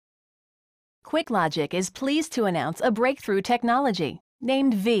QuickLogic is pleased to announce a breakthrough technology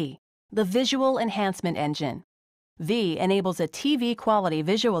named VEE, the Visual Enhancement Engine. VEE enables a TV-quality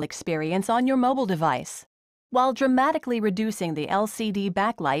visual experience on your mobile device, while dramatically reducing the LCD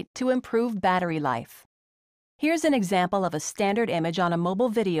backlight to improve battery life. Here's an example of a standard image on a mobile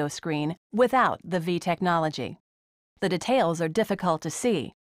video screen without the VEE technology. The details are difficult to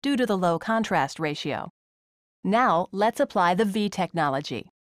see due to the low contrast ratio. Now let's apply the VEE technology.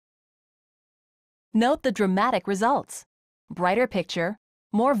 Note the dramatic results: brighter picture,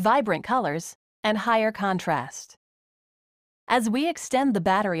 more vibrant colors, and higher contrast. As we extend the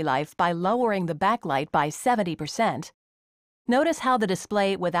battery life by lowering the backlight by 70%, notice how the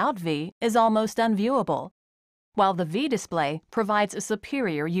display without VEE is almost unviewable, while the VEE display provides a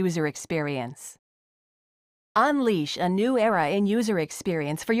superior user experience. Unleash a new era in user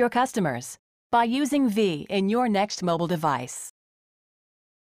experience for your customers by using VEE in your next mobile device.